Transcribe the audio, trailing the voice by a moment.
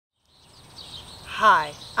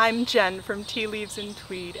Hi, I'm Jen from Tea Leaves and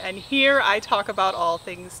Tweed, and here I talk about all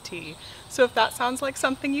things tea. So if that sounds like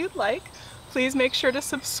something you'd like, please make sure to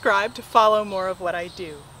subscribe to follow more of what I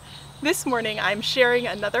do. This morning I'm sharing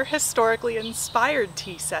another historically inspired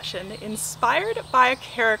tea session, inspired by a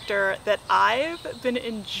character that I've been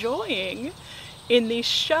enjoying in the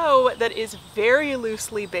show that is very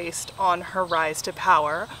loosely based on her rise to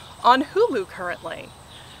power on Hulu currently.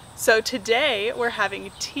 So today we're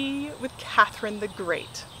having tea with Catherine the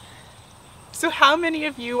Great. So how many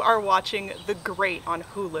of you are watching The Great on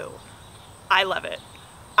Hulu? I love it.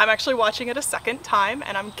 I'm actually watching it a second time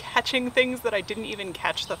and I'm catching things that I didn't even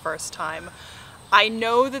catch the first time. I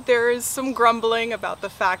know that there is some grumbling about the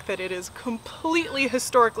fact that it is completely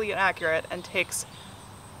historically inaccurate and takes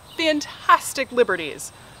fantastic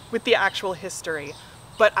liberties with the actual history,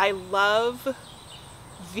 but I love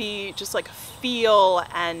the just like feel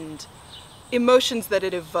and emotions that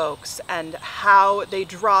it evokes and how they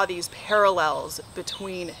draw these parallels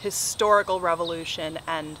between historical revolution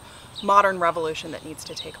and modern revolution that needs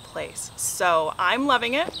to take place. So I'm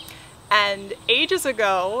loving it, and ages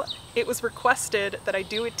ago it was requested that I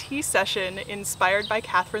do a tea session inspired by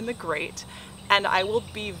Catherine the Great, and I will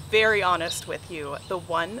be very honest with you, the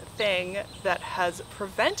one thing that has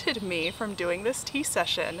prevented me from doing this tea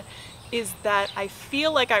session is that I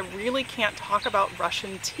feel like I really can't talk about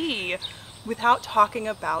Russian tea without talking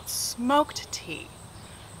about smoked tea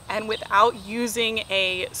and without using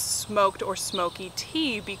a smoked or smoky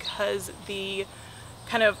tea, because the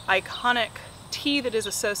kind of iconic tea that is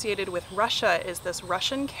associated with Russia is this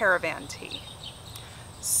Russian caravan tea.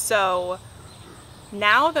 So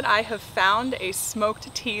now that I have found a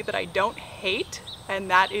smoked tea that I don't hate,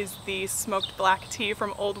 and that is the smoked black tea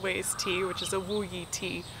from Old Ways Tea, which is a Wu Yi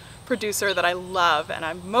tea producer that I love, and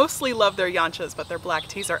I mostly love their yanchas, but their black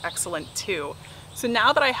teas are excellent too. So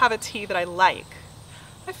now that I have a tea that I like,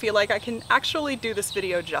 I feel like I can actually do this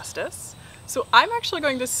video justice. So I'm actually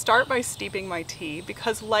going to start by steeping my tea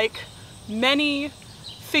because, like many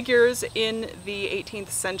figures in the 18th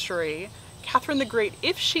century, Catherine the Great,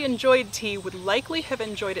 if she enjoyed tea, would likely have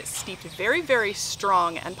enjoyed it steeped very, very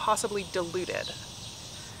strong and possibly diluted.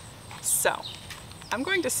 So I'm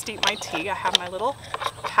going to steep my tea. I have my little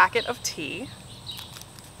packet of tea.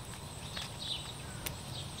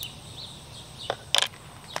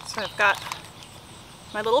 So I've got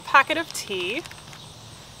my little packet of tea,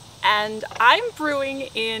 and I'm brewing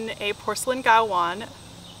in a porcelain gawan.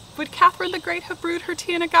 Would Catherine the Great have brewed her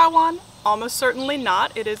tea in a gawan? Almost certainly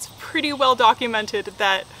not. It is pretty well documented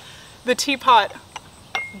that the teapot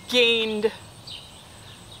gained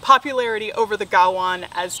popularity over the gawan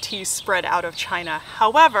as tea spread out of China.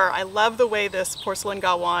 However, I love the way this porcelain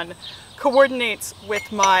gawan coordinates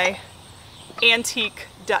with my antique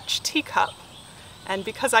Dutch teacup. And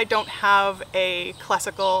because I don't have a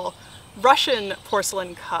classical Russian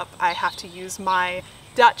porcelain cup, I have to use my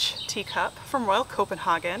Dutch teacup from Royal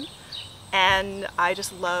Copenhagen. And I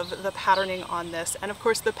just love the patterning on this. And of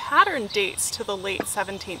course the pattern dates to the late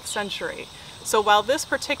 17th century. So while this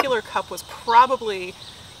particular cup was probably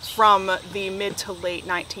from the mid to late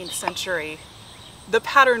 19th century, the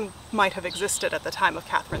pattern might have existed at the time of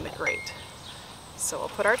Catherine the Great. So we'll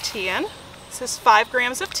put our tea in. This is 5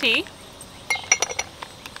 grams of tea.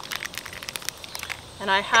 And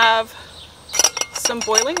I have some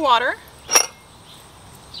boiling water.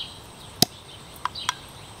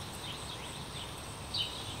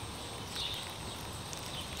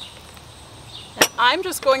 And I'm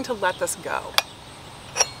just going to let this go.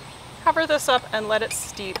 Cover this up and let it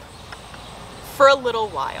steep for a little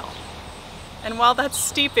while. And while that's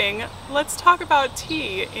steeping, let's talk about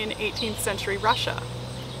tea in 18th century Russia.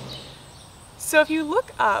 So if you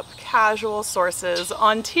look up casual sources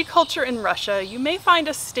on tea culture in Russia, you may find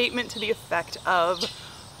a statement to the effect of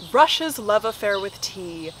Russia's love affair with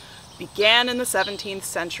tea began in the 17th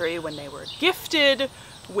century when they were gifted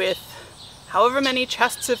with however many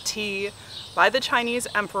chests of tea by the Chinese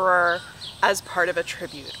emperor as part of a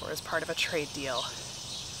tribute or as part of a trade deal.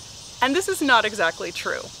 And this is not exactly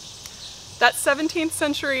true. That 17th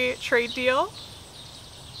century trade deal,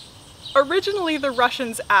 originally the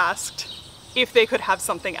Russians asked if they could have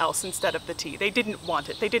something else instead of the tea. They didn't want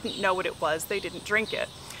it. They didn't know what it was. They didn't drink it.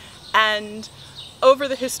 And over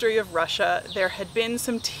the history of Russia, there had been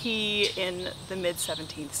some tea in the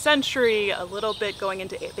mid-17th century, a little bit going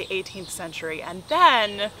into the 18th century, and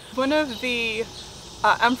then one of the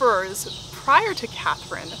emperors prior to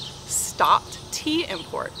Catherine stopped tea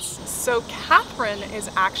imports. So Catherine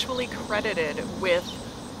is actually credited with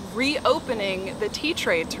reopening the tea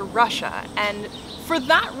trade to Russia, and for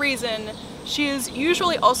that reason She is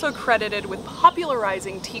usually also credited with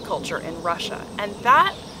popularizing tea culture in Russia, and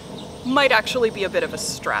that might actually be a bit of a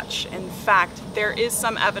stretch. In fact, there is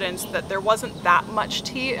some evidence that there wasn't that much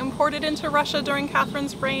tea imported into Russia during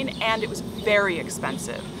Catherine's reign, and it was very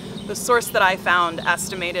expensive. The source that I found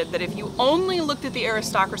estimated that if you only looked at the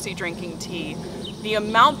aristocracy drinking tea, the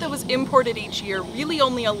amount that was imported each year really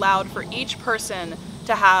only allowed for each person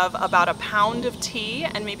to have about a pound of tea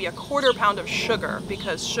and maybe a quarter pound of sugar,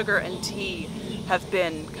 because sugar and tea have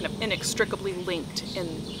been kind of inextricably linked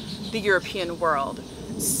in the European world.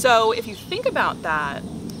 So if you think about that,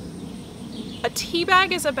 a tea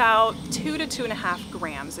bag is about 2 to 2.5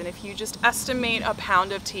 grams, and if you just estimate a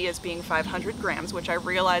pound of tea as being 500 grams, which I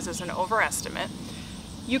realize is an overestimate,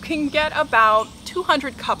 you can get about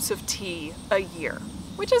 200 cups of tea a year,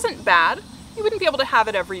 which isn't bad. You wouldn't be able to have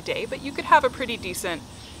it every day, but you could have a pretty decent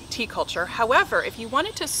tea culture. However, if you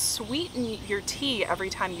wanted to sweeten your tea every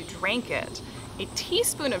time you drank it, a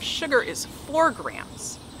teaspoon of sugar is 4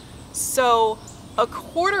 grams. So a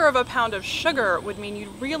quarter of a pound of sugar would mean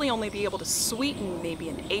you'd really only be able to sweeten maybe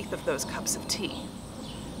 1/8 of those cups of tea.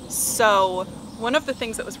 So one of the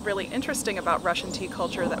things that was really interesting about Russian tea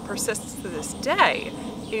culture that persists to this day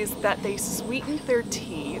is that they sweetened their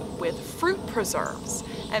tea with fruit preserves.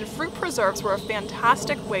 And fruit preserves were a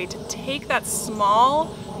fantastic way to take that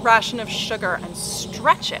small ration of sugar and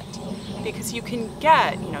stretch it, because you can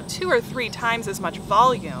get, 2 or 3 times as much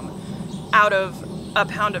volume out of a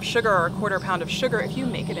pound of sugar or a quarter pound of sugar if you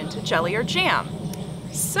make it into jelly or jam.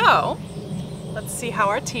 So let's see how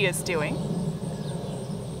our tea is doing.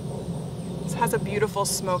 This has a beautiful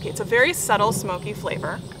smoky, it's a very subtle smoky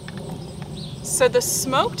flavor. So the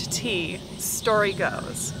smoked tea story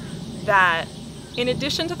goes that in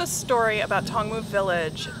addition to the story about Tongmu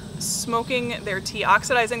village smoking their tea,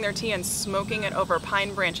 oxidizing their tea and smoking it over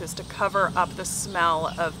pine branches to cover up the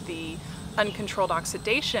smell of the uncontrolled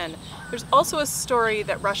oxidation, there's also a story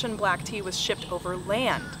that Russian black tea was shipped over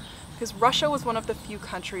land, because Russia was one of the few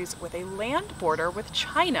countries with a land border with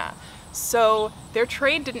China. So their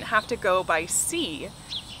trade didn't have to go by sea.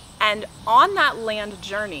 And on that land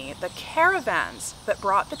journey, the caravans that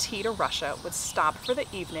brought the tea to Russia would stop for the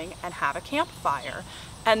evening and have a campfire.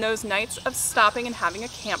 And those nights of stopping and having a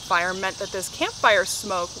campfire meant that this campfire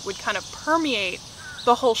smoke would kind of permeate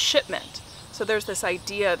the whole shipment. So there's this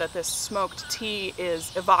idea that this smoked tea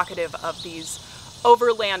is evocative of these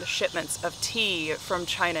overland shipments of tea from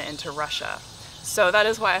China into Russia. So that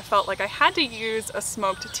is why I felt like I had to use a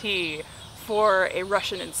smoked tea for a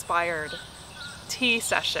Russian-inspired tea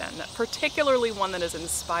session, particularly one that is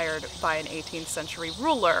inspired by an 18th century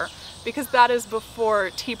ruler, because that is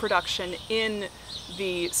before tea production in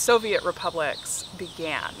the Soviet republics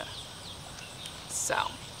began. So I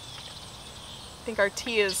think our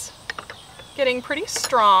tea is getting pretty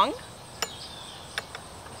strong.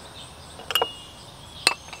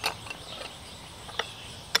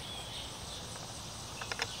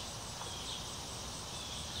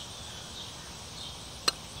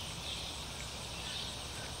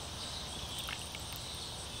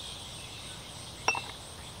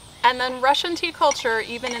 And then Russian tea culture,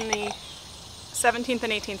 even in the 17th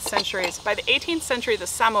and 18th centuries, by the 18th century the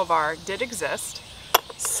samovar did exist.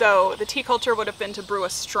 So the tea culture would have been to brew a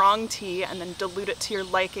strong tea and then dilute it to your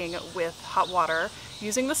liking with hot water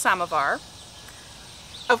using the samovar.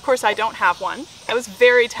 Of course, I don't have one. I was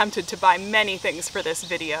very tempted to buy many things for this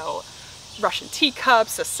video. Russian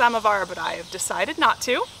teacups, a samovar, but I have decided not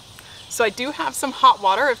to. So I do have some hot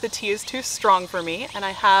water if the tea is too strong for me, and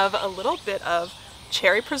I have a little bit of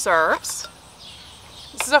cherry preserves.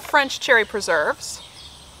 This is a French cherry preserves.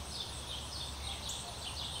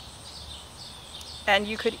 And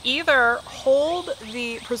you could either hold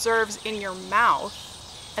the preserves in your mouth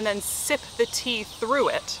and then sip the tea through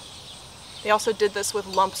it. They also did this with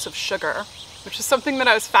lumps of sugar, which is something that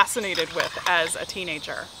I was fascinated with as a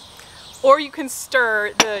teenager. Or you can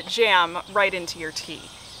stir the jam right into your tea.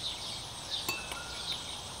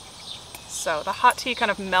 So the hot tea kind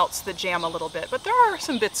of melts the jam a little bit, but there are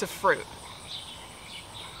some bits of fruit.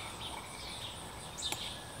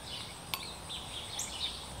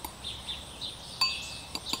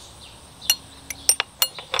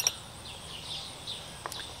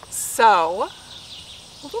 So,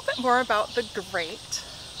 a little bit more about the Great.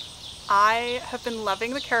 I have been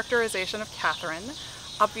loving the characterization of Catherine.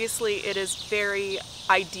 Obviously, it is very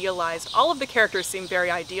idealized. All of the characters seem very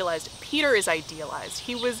idealized. Peter is idealized.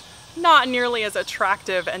 He was not nearly as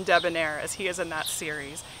attractive and debonair as he is in that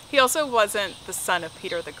series. He also wasn't the son of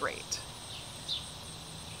Peter the Great.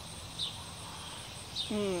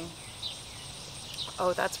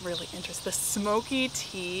 Oh, that's really interesting. The smoky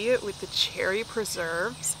tea with the cherry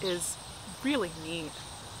preserves is really neat.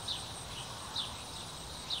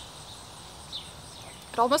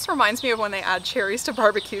 It almost reminds me of when they add cherries to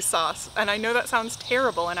barbecue sauce, and I know that sounds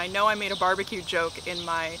terrible, and I know I made a barbecue joke in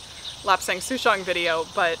my lapsang souchong video,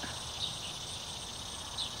 but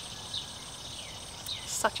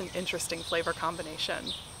such an interesting flavor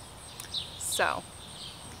combination. So,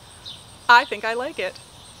 I think I like it.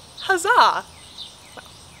 Huzzah! Well,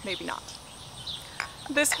 maybe not.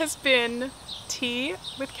 This has been Tea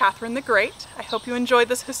with Catherine the Great. I hope you enjoyed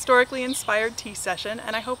this historically inspired tea session,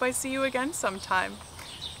 and I hope I see you again sometime.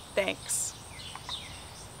 Thanks.